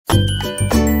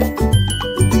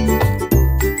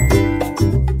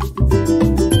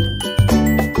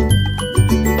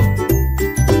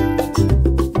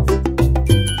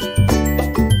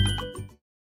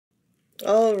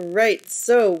Alright,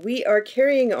 so we are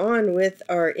carrying on with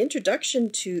our introduction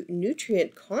to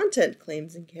nutrient content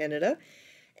claims in Canada.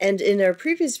 And in our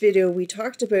previous video, we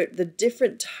talked about the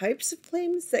different types of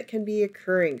claims that can be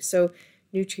occurring. So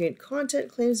nutrient content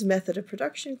claims, method of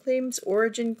production claims,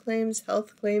 origin claims,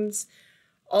 health claims.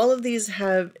 All of these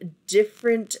have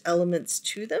different elements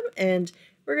to them, and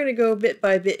we're going to go bit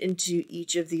by bit into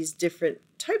each of these different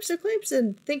types of claims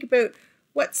and think about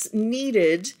what's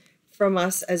needed from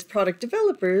us as product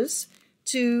developers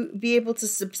to be able to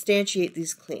substantiate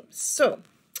these claims. So,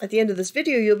 at the end of this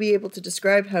video, you'll be able to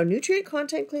describe how nutrient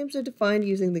content claims are defined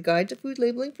using the Guide to Food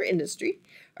Labeling for Industry,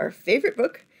 our favorite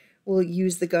book. We'll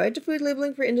use the Guide to Food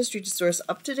Labeling for Industry to source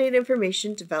up-to-date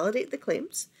information to validate the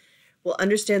claims. We'll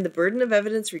understand the burden of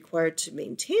evidence required to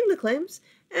maintain the claims,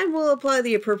 and we'll apply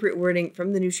the appropriate wording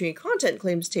from the nutrient content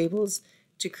claims tables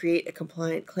to create a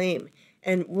compliant claim.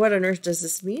 And what on earth does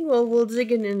this mean? Well, we'll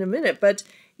dig in a minute, but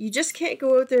you just can't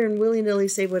go out there and willy-nilly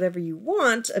say whatever you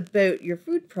want about your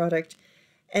food product.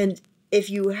 And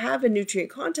if you have a nutrient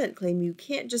content claim, you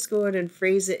can't just go out and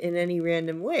phrase it in any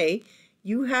random way.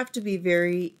 You have to be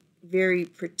very, very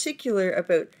particular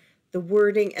about the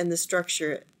wording and the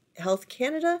structure. Health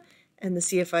Canada and the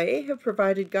CFIA have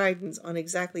provided guidance on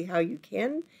exactly how you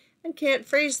can and can't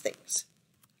phrase things.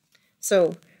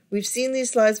 So, we've seen these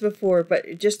slides before,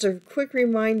 but just a quick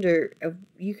reminder,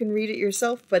 you can read it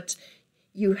yourself, but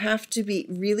you have to be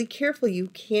really careful. You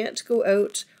can't go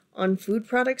out on food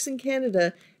products in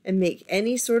Canada and make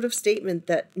any sort of statement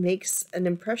that makes an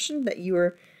impression that you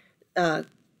are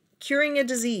curing a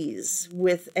disease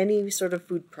with any sort of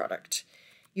food product.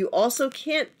 You also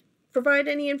can't provide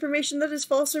any information that is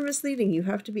false or misleading. You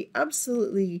have to be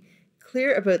absolutely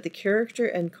clear about the character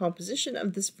and composition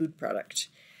of this food product.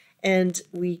 And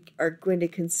we are going to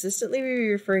consistently be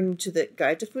referring to the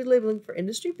Guide to Food Labeling for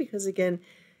Industry because, again,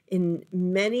 in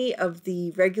many of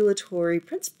the regulatory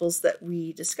principles that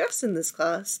we discuss in this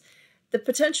class, the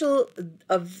potential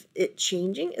of it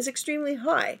changing is extremely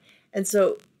high. And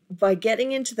so by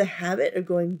getting into the habit of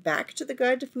going back to the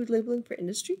Guide to Food Labeling for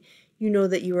Industry, you know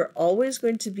that you are always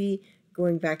going to be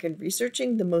going back and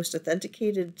researching the most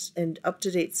authenticated and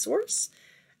up-to-date source,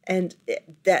 and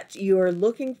that you are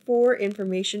looking for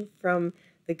information from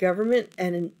the government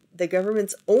and the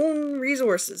government's own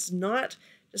resources, not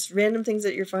just random things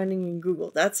that you're finding in Google.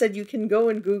 That said, you can go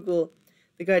and Google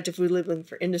the Guide to Food Labeling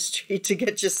for Industry to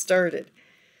get you started.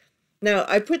 Now,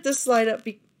 I put this slide up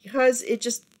because it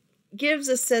just gives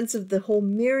a sense of the whole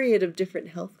myriad of different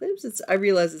health claims. I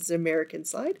realize it's an American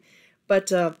slide,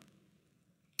 but I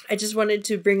just wanted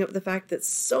to bring up the fact that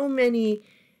so many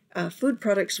food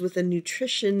products with a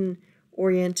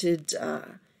nutrition-oriented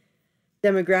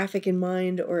demographic in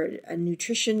mind, or a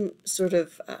nutrition sort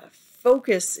of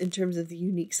focus in terms of the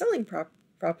unique selling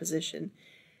proposition,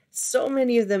 so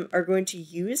many of them are going to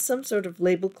use some sort of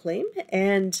label claim,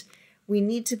 and we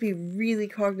need to be really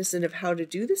cognizant of how to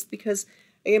do this because,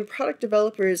 again, product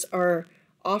developers are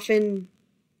often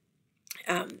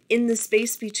in the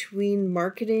space between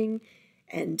marketing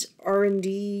and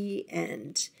R&D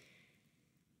and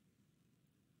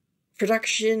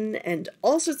production, and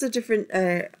all sorts of different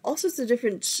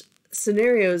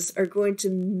scenarios are going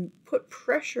to put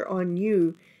pressure on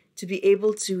you to be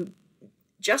able to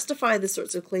justify the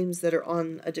sorts of claims that are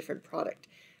on a different product.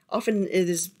 Often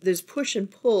there's push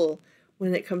and pull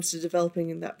when it comes to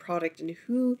developing that product, and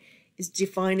who is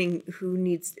defining who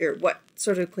needs, or what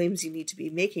sort of claims you need to be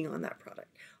making on that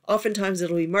product. Oftentimes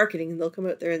it'll be marketing, and they'll come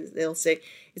out there and they'll say,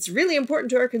 it's really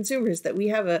important to our consumers that we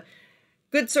have a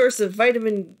good source of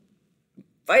vitamin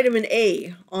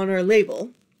A on our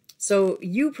label. So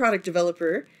you, product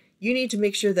developer, you need to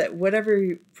make sure that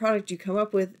whatever product you come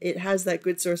up with, it has that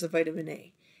good source of vitamin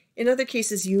A. In other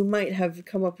cases, you might have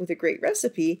come up with a great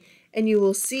recipe, and you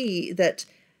will see that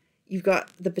you've got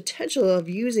the potential of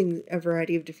using a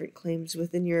variety of different claims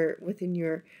within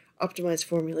your optimized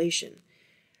formulation.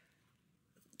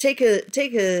 Take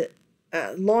a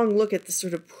long look at the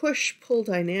sort of push-pull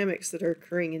dynamics that are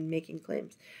occurring in making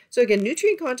claims. So again,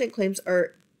 nutrient content claims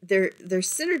are they're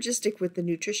synergistic with the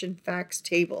nutrition facts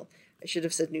table. I should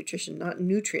have said nutrition, not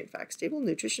nutrient facts table,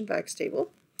 nutrition facts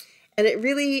table. And it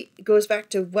really goes back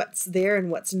to what's there and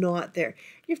what's not there.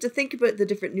 You have to think about the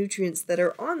different nutrients that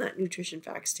are on that nutrition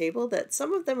facts table, that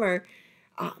some of them are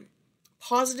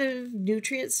positive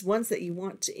nutrients, ones that you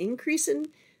want to increase in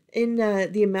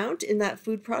the amount in that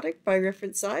food product by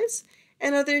reference size,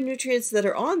 and other nutrients that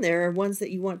are on there are ones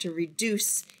that you want to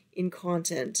reduce in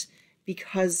content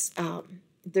because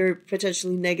they're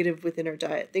potentially negative within our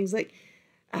diet. Things like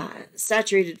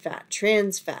saturated fat,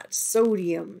 trans fat,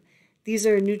 sodium. These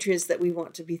are nutrients that we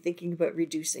want to be thinking about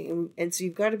reducing. And so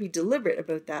you've got to be deliberate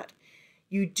about that.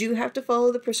 You do have to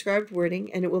follow the prescribed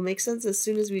wording, and it will make sense as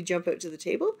soon as we jump out to the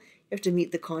table. You have to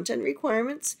meet the content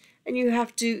requirements, and you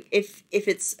have to, if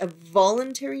it's a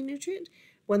voluntary nutrient,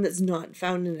 one that's not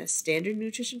found in a standard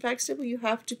nutrition facts table, you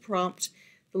have to prompt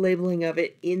the labeling of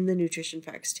it in the nutrition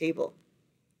facts table.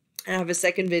 I have a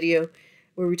second video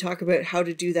where we talk about how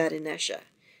to do that in ESHA.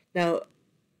 Now,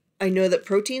 I know that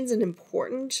protein's an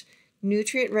important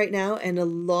nutrient right now, and a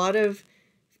lot of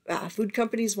food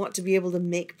companies want to be able to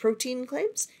make protein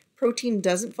claims. Protein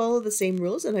doesn't follow the same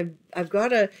rules, and I've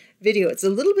got a video. It's a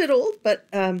little bit old, but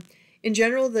in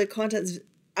general, the content's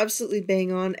absolutely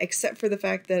bang on, except for the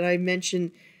fact that I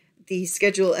mentioned the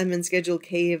Schedule M and Schedule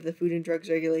K of the Food and Drugs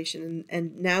Regulation,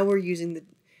 and now we're using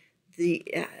the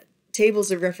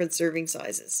tables of reference serving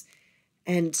sizes.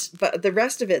 But the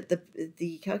rest of it,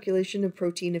 the calculation of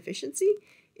protein efficiency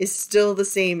is still the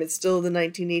same. It's still the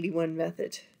 1981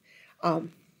 method.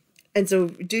 And so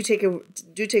do take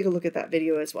a look at that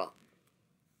video as well.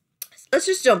 Let's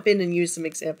just jump in and use some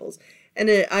examples. And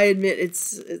I admit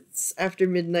it's after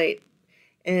midnight,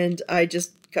 and I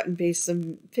just cut and paste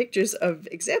some pictures of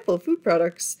example food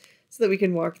products so that we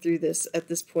can walk through this at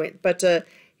this point. But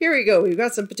here we go. We've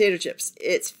got some potato chips.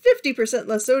 It's 50%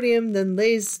 less sodium than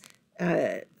Lay's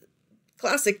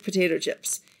classic potato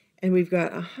chips. And we've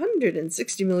got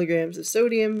 160 milligrams of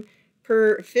sodium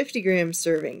per 50 gram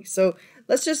serving. So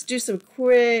let's just do some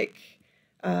quick,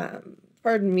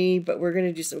 pardon me, but we're going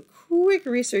to do some quick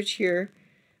research here.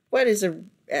 What is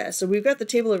so we've got the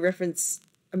table of reference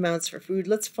amounts for food.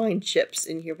 Let's find chips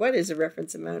in here. What is a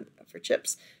reference amount for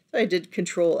chips? So I did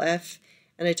Control F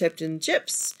and I typed in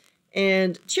chips,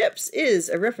 and chips is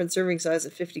a reference serving size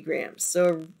of 50 grams.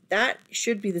 So that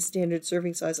should be the standard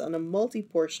serving size on a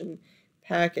multi-portion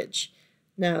package.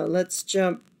 Now let's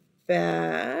jump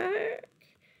back.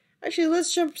 Actually,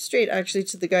 let's jump straight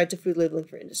to the Guide to Food Labeling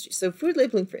for Industry. So food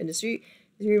labeling for industry,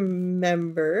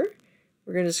 remember,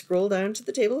 we're going to scroll down to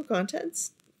the table of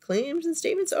contents, claims and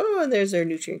statements. Oh, and there's our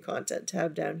nutrient content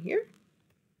tab down here.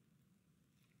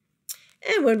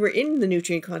 And when we're in the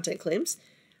nutrient content claims,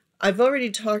 I've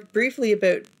already talked briefly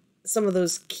about some of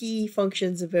those key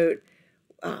functions about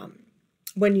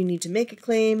when you need to make a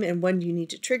claim and when you need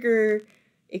to trigger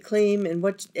a claim, and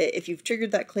what, if you've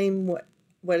triggered that claim,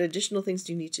 what additional things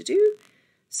do you need to do?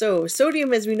 So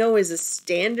sodium, as we know, is a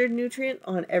standard nutrient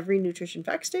on every nutrition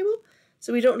facts table,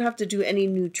 so we don't have to do any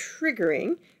new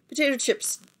triggering. Potato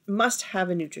chips must have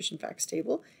a nutrition facts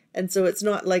table, and so it's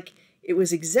not like it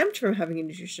was exempt from having a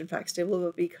nutrition facts table,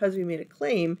 but because we made a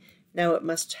claim, now it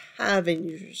must have a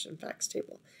nutrition facts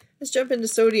table. Let's jump into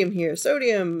sodium here.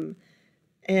 Sodium,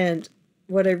 and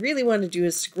what I really want to do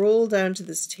is scroll down to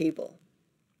this table.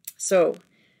 So,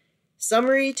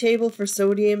 summary table for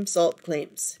sodium salt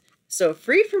claims. So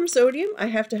free from sodium, I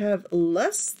have to have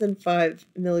less than 5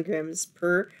 milligrams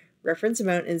per reference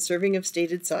amount in serving of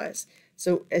stated size.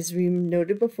 So as we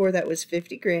noted before, that was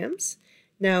 50 grams.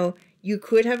 Now, you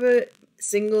could have a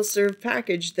single serve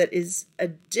package that is a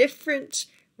different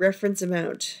reference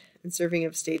amount in serving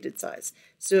of stated size.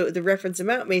 So the reference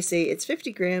amount may say it's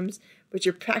 50 grams, but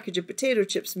your package of potato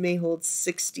chips may hold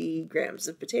 60 grams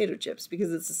of potato chips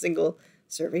because it's a single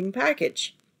serving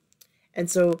package.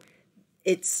 And so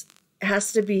it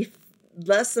has to be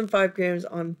less than 5 grams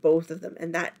on both of them.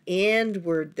 And that "and"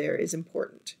 word there is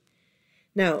important.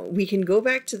 Now, we can go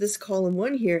back to this column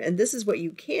 1 here, and this is what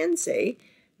you can say,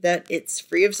 that it's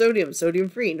free of sodium, sodium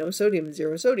free, no sodium,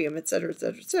 0 sodium, etc.,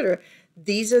 etc., etc.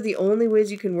 These are the only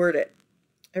ways you can word it.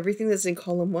 Everything that's in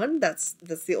column 1, that's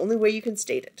the only way you can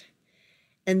state it.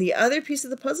 And the other piece of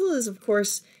the puzzle is, of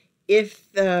course, if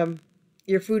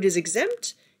your food is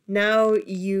exempt, now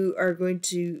you are going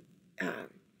to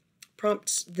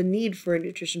prompt the need for a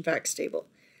nutrition facts table.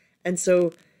 And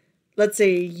so let's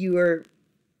say you are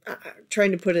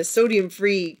trying to put a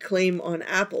sodium-free claim on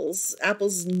apples.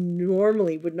 Apples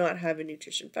normally would not have a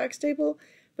nutrition facts table,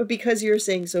 but because you're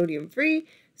saying sodium-free,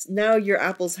 now your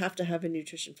apples have to have a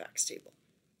nutrition facts table.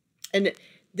 And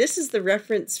this is the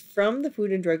reference from the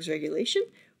Food and Drugs Regulation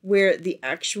where the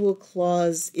actual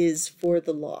clause is for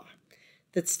the law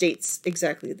that states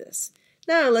exactly this.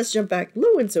 Now let's jump back.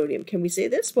 Low in sodium. Can we say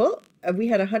this? Well, we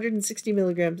had 160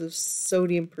 milligrams of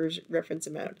sodium per reference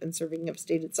amount and serving of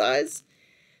stated size.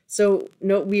 So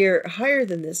no, we are higher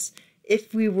than this.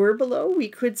 If we were below, we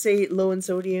could say low in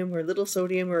sodium or little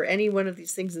sodium or any one of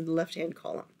these things in the left-hand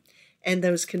column. And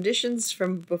those conditions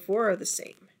from before are the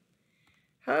same.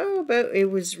 How about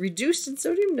it was reduced in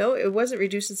sodium? No, it wasn't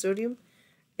reduced in sodium.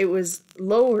 It was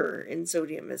lower in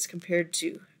sodium as compared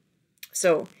to.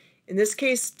 So in this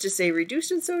case, to say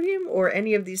reduced in sodium or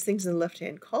any of these things in the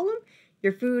left-hand column,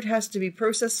 your food has to be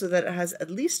processed so that it has at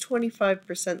least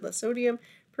 25% less sodium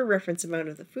per reference amount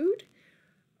of the food,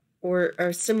 or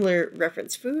a similar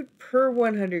reference food per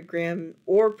 100 gram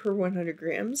or per 100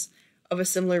 grams of a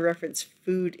similar reference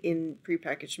food in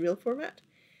prepackaged meal format.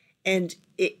 And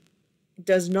it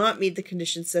does not meet the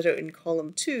conditions set out in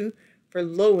column 2 for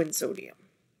low in sodium.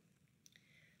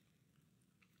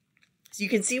 So you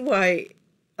can see why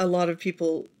a lot of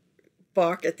people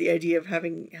balk at the idea of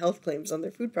having health claims on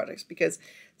their food products, because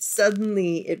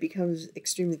suddenly it becomes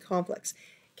extremely complex.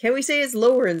 Can we say it's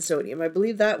lower in sodium? I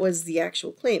believe that was the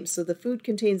actual claim. So the food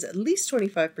contains at least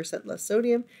 25% less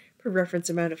sodium per reference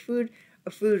amount of food,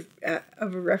 of a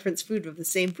reference food of the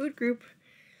same food group.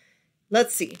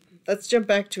 Let's see. Let's jump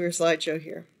back to our slideshow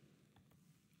here.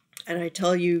 And I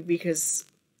tell you because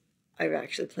I've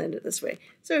actually planned it this way.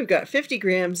 So we've got 50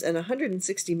 grams and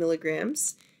 160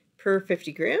 milligrams per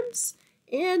 50 grams.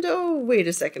 And oh, wait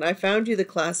a second, I found you the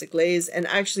classic Lay's. And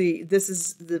actually, this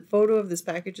is the photo of this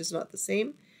package is not the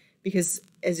same, because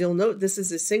as you'll note, this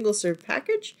is a single serve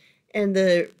package, and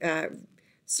the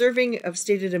serving of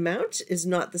stated amount is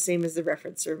not the same as the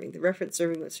reference serving. The reference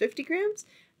serving was 50 grams,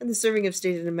 and the serving of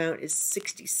stated amount is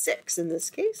 66 in this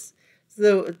case.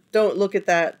 So don't look at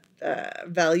that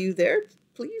value there,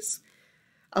 please.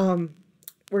 We're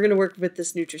going to work with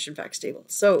this nutrition facts table.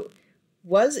 So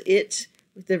was it,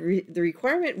 the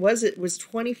requirement was it was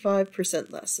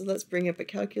 25% less. So let's bring up a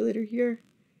calculator here.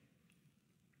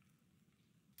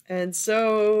 And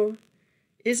so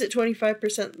is it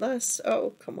 25% less?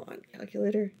 Oh, come on,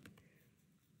 calculator.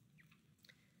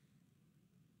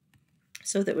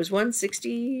 So that was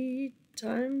 160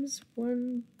 times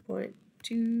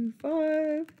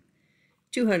 1.25,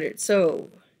 200. So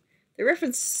the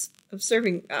reference of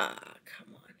serving,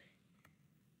 come on.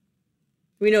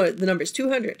 We know the number is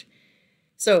 200.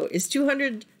 So is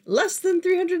 200 less than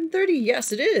 330?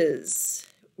 Yes, it is.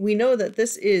 We know that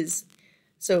this is,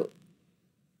 so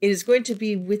it is going to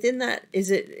be within that. Is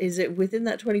it within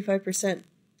that 25%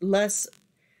 less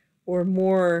or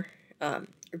more,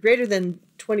 greater than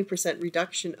 20%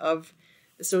 reduction of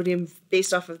the sodium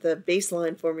based off of the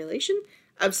baseline formulation?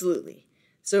 Absolutely.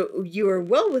 So you are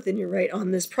well within your right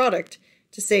on this product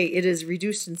to say it is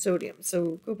reduced in sodium.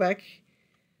 So go back,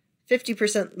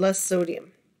 50% less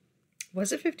sodium.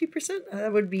 Was it 50%?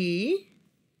 That would be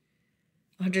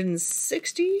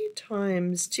 160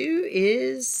 times 2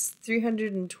 is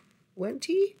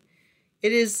 320.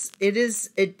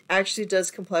 It actually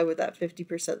does comply with that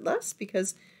 50% less,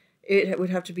 because it would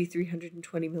have to be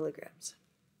 320 milligrams.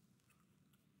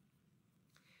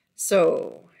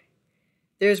 So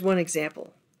there's one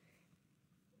example.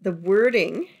 The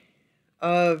wording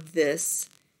of this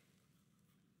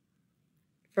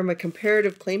from a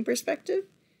comparative claim perspective,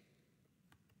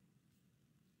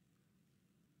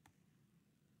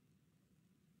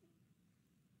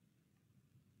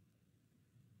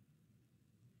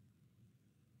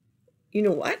 you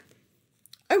know what?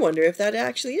 I wonder if that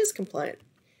actually is compliant.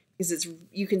 Because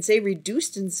you can say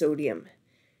reduced in sodium,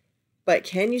 but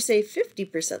can you say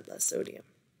 50% less sodium?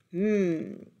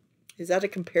 Is that a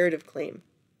comparative claim?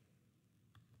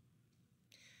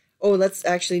 Oh, let's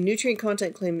actually, nutrient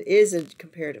content claim is a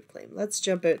comparative claim. Let's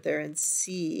jump out there and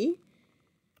see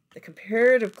the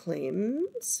comparative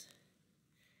claims.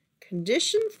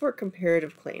 Condition for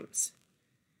comparative claims.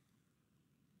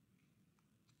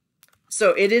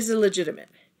 So it is illegitimate.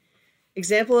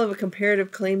 Example of a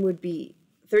comparative claim would be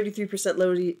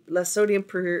 33% less sodium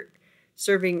per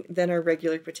serving than our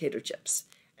regular potato chips.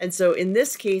 And so in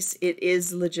this case, it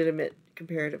is a legitimate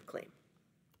comparative claim.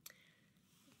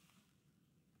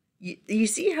 You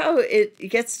see how it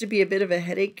gets to be a bit of a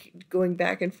headache going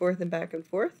back and forth and back and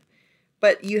forth?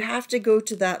 But you have to go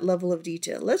to that level of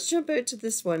detail. Let's jump out to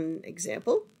this one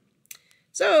example.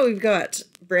 So we've got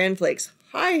bran flakes,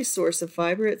 high source of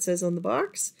fiber, it says on the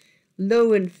box,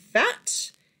 low in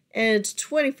fat, and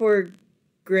 24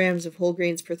 grams of whole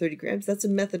grains per 30 grams. That's a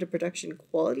method of production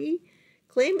quality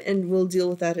claim, and we'll deal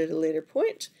with that at a later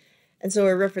point. And so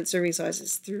our reference serving size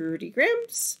is 30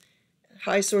 grams.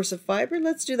 High source of fiber,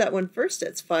 let's do that one first.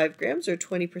 It's 5 grams or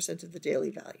 20% of the daily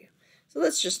value. So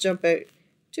let's just jump out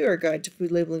to our guide to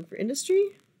food labeling for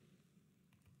industry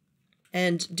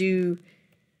and do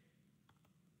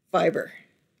fiber.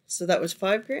 So that was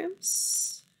 5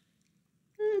 grams.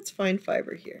 Let's find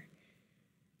fiber here.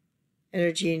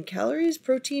 Energy and calories,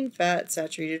 protein, fat,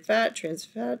 saturated fat, trans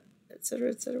fat, etc.,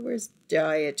 etc. Where's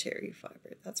dietary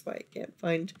fiber? That's why I can't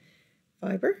find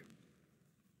fiber.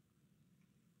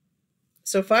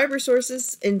 So fiber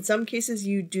sources, in some cases,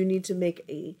 you do need to make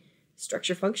a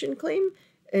structure function claim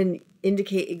and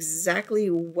indicate exactly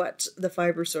what the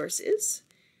fiber source is.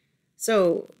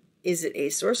 So is it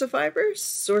a source of fiber?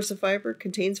 Source of fiber,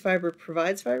 contains fiber,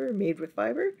 provides fiber, made with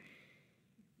fiber.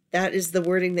 That is the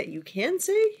wording that you can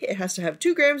say. It has to have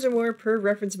 2 grams or more per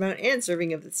reference amount and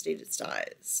serving of the stated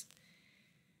size.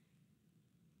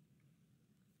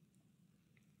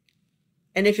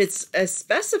 And if it's a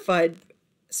specified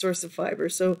source of fiber,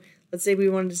 so let's say we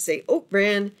wanted to say oat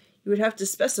bran, you would have to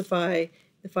specify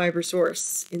the fiber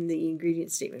source in the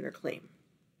ingredient statement or claim.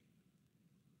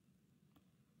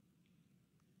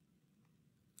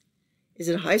 Is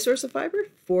it a high source of fiber?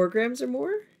 4 grams or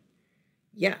more?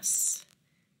 Yes.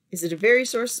 Is it a very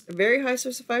high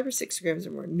source of fiber? 6 grams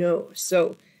or more? No.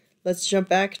 So let's jump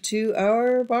back to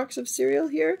our box of cereal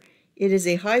here. It is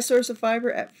a high source of fiber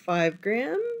at 5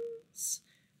 grams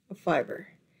of fiber,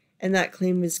 and that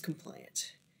claim is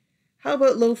compliant. How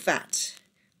about low fat?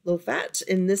 Low fat,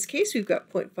 in this case, we've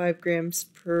got 0.5 grams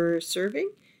per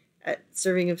serving at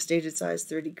serving of stated size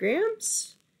 30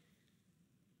 grams.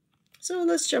 So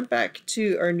let's jump back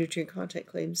to our nutrient content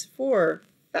claims for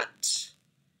fat.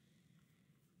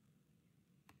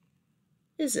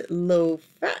 Is it low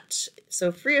fat?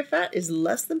 So free of fat is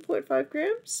less than 0.5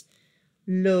 grams.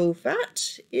 Low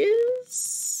fat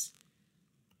is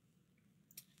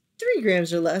 3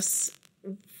 grams or less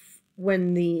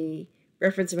when the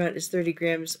reference amount is 30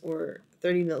 grams or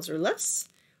 30 mils or less,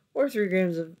 or 3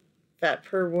 grams of fat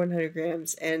per 100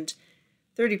 grams and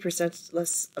 30%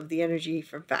 less of the energy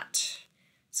from fat.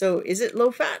 So is it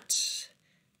low fat?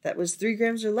 That was 3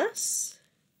 grams or less.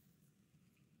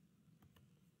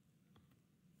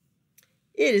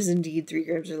 It is indeed 3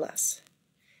 grams or less.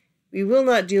 We will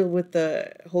not deal with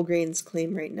the whole grains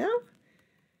claim right now.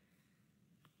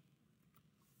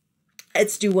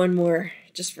 Let's do one more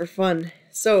just for fun.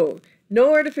 So,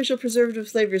 no artificial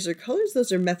preservatives, flavors, or colors.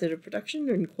 Those are method of production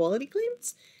and quality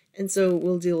claims. And so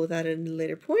we'll deal with that at a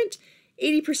later point.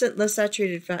 80% less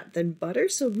saturated fat than butter.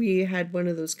 So we had one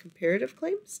of those comparative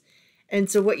claims. And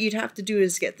so what you'd have to do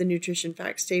is get the nutrition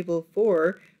facts table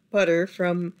for butter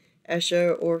from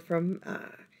ESHA or from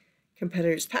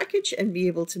competitor's package and be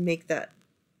able to make that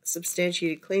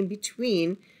substantiated claim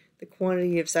between the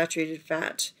quantity of saturated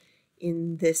fat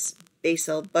in this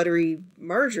Becel buttery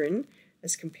margarine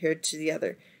as compared to the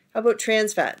other. How about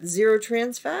trans fat? 0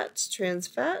 trans fat. Trans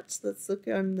fat, let's look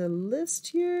on the list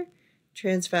here.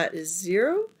 Trans fat is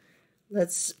 0.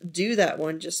 Let's do that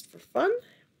one just for fun.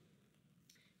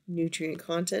 Nutrient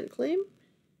content claim.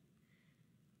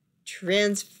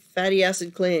 Trans fatty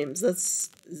acid claims. Let's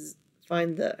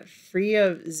find the free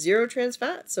of 0 trans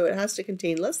fat. So it has to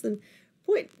contain less than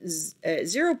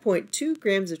 0.2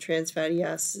 grams of trans fatty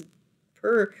acid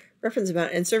per reference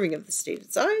amount and serving of the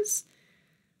stated size.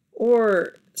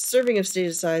 Or serving of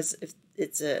stated size if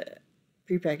it's a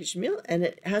prepackaged meal, and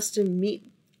it has to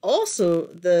meet also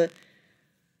the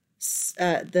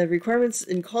requirements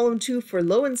in column 2 for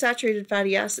low in saturated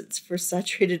fatty acids for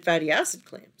saturated fatty acid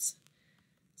claims.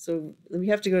 So we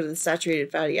have to go to the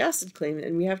saturated fatty acid claim,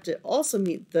 and we have to also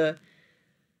meet the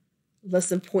less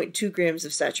than 0.2 grams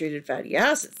of saturated fatty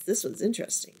acids. This one's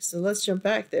interesting. So let's jump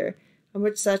back there. How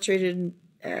much saturated?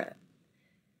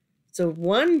 So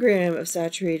 1 gram of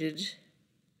saturated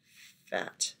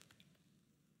fat.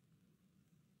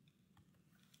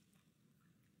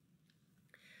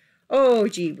 Oh,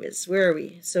 gee whiz, where are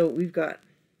we? So we've got,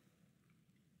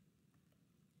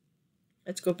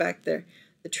 let's go back there.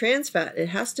 The trans fat, it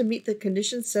has to meet the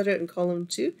conditions set out in column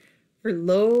 2 for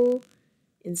low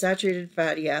in saturated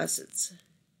fatty acids.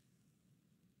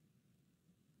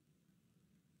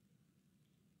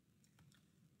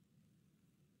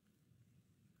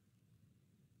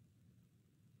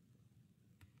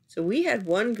 So we had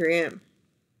 1 gram.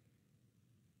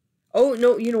 Oh,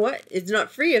 no, you know what? It's not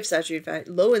free of saturated fat,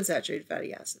 low in saturated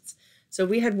fatty acids. So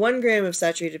we had 1 gram of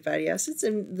saturated fatty acids,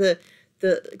 and the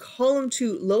column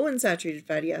 2 low in saturated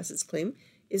fatty acids claim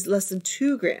is less than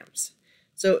 2 grams.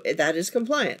 So that is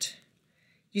compliant.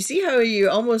 You see how you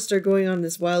almost are going on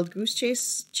this wild goose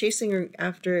chase, chasing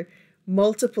after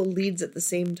multiple leads at the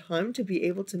same time to be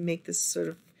able to make this sort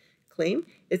of claim?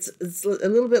 It's a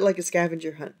little bit like a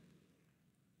scavenger hunt.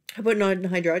 How about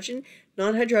non-hydrogen?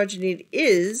 Non-hydrogenated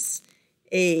is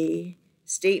a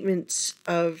statement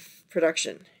of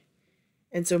production.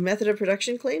 And so method of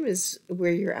production claim is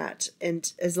where you're at. And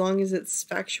as long as it's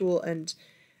factual and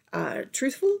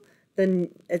truthful,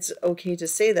 then it's okay to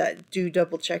say that. Do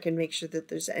double check and make sure that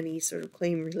there's any sort of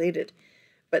claim related.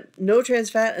 But no trans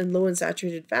fat and low in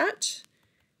saturated fat,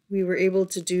 we were able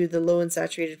to do the low in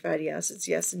saturated fatty acids,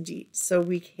 yes indeed. So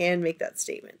we can make that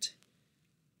statement.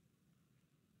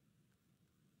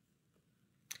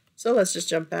 So let's just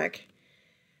jump back.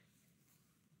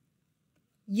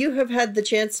 You have had the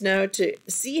chance now to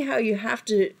see how you have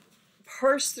to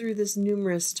parse through this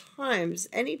numerous times.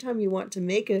 Anytime you want to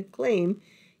make a claim,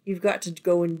 you've got to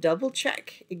go and double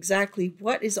check exactly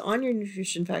what is on your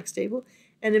nutrition facts table.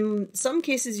 And in some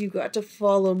cases, you've got to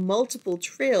follow multiple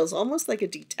trails, almost like a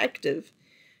detective,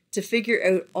 to figure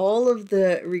out all of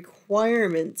the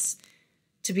requirements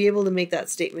to be able to make that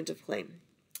statement of claim.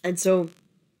 And so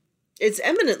it's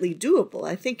eminently doable.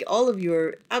 I think all of you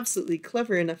are absolutely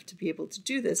clever enough to be able to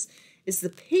do this. It's the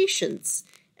patience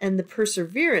and the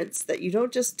perseverance that you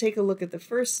don't just take a look at the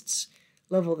first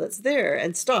level that's there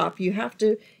and stop. You have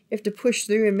to push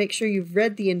through and make sure you've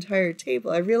read the entire table.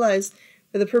 I realize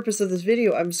for the purpose of this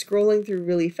video, I'm scrolling through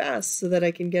really fast so that I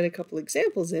can get a couple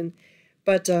examples in.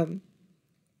 But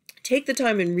take the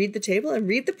time and read the table and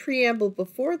read the preamble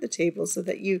before the table so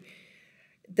that you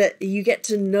get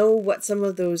to know what some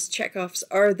of those checkoffs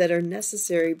are that are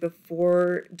necessary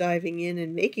before diving in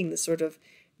and making the sort of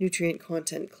nutrient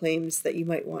content claims that you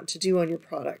might want to do on your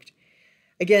product.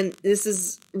 Again, this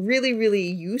is really, really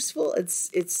useful.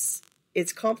 It's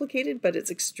complicated, but it's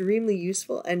extremely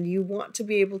useful, and you want to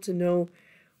be able to know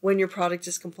when your product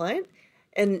is compliant.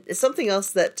 And something else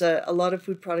that a lot of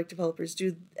food product developers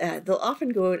do, they'll often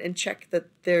go out and check that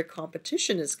their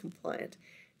competition is compliant.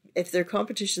 If their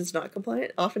competition is not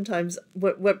compliant, oftentimes,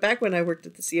 back when I worked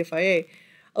at the CFIA,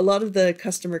 a lot of the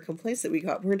customer complaints that we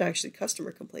got weren't actually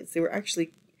customer complaints. They were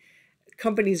actually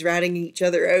companies ratting each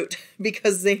other out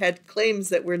because they had claims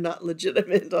that were not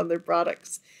legitimate on their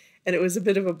products. And it was a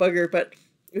bit of a bugger, but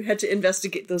we had to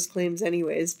investigate those claims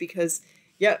anyways because,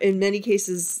 yeah, in many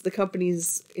cases, the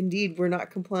companies indeed were not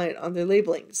compliant on their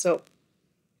labeling. So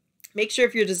make sure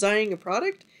if you're designing a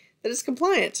product that is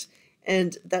compliant.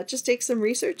 And that just takes some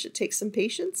research, it takes some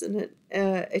patience, and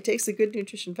it takes a good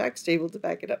nutrition facts table to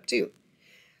back it up too.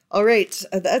 All right,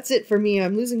 that's it for me.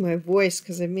 I'm losing my voice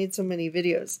because I've made so many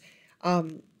videos.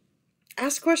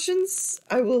 Ask questions.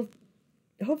 I will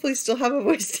hopefully still have a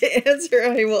voice to answer.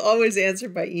 I will always answer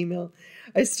by email.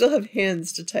 I still have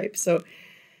hands to type. So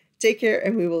take care,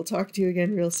 and we will talk to you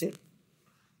again real soon.